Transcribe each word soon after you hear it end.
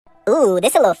Ooh,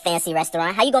 this a little fancy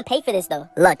restaurant. How you gonna pay for this, though?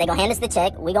 Look, they gonna hand us the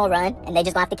check, we gonna run, and they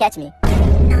just gonna have to catch me.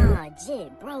 Nah,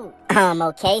 Jit, bro.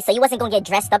 Okay, so you wasn't gonna get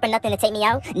dressed up or nothing to take me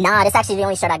out? Nah, this actually the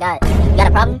only shirt I got. You got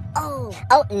a problem?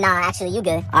 Oh, nah, actually, you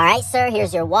good. Alright, sir,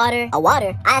 here's your water. A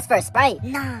water? I asked for a Sprite.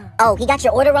 Nah. Oh, he got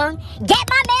your order wrong? Get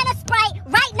my man a Sprite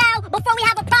right now before we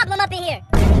have a problem up in here.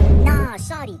 Nah,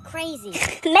 shawty, crazy.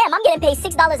 Ma'am, I'm getting paid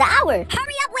 $6 an hour.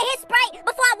 Hurry up with his Sprite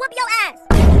before I whoop your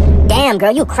ass. Damn,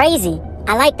 girl, you crazy.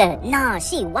 I like that. Nah,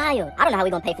 she wild. I don't know how we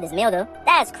gonna pay for this meal, though.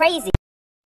 That's crazy.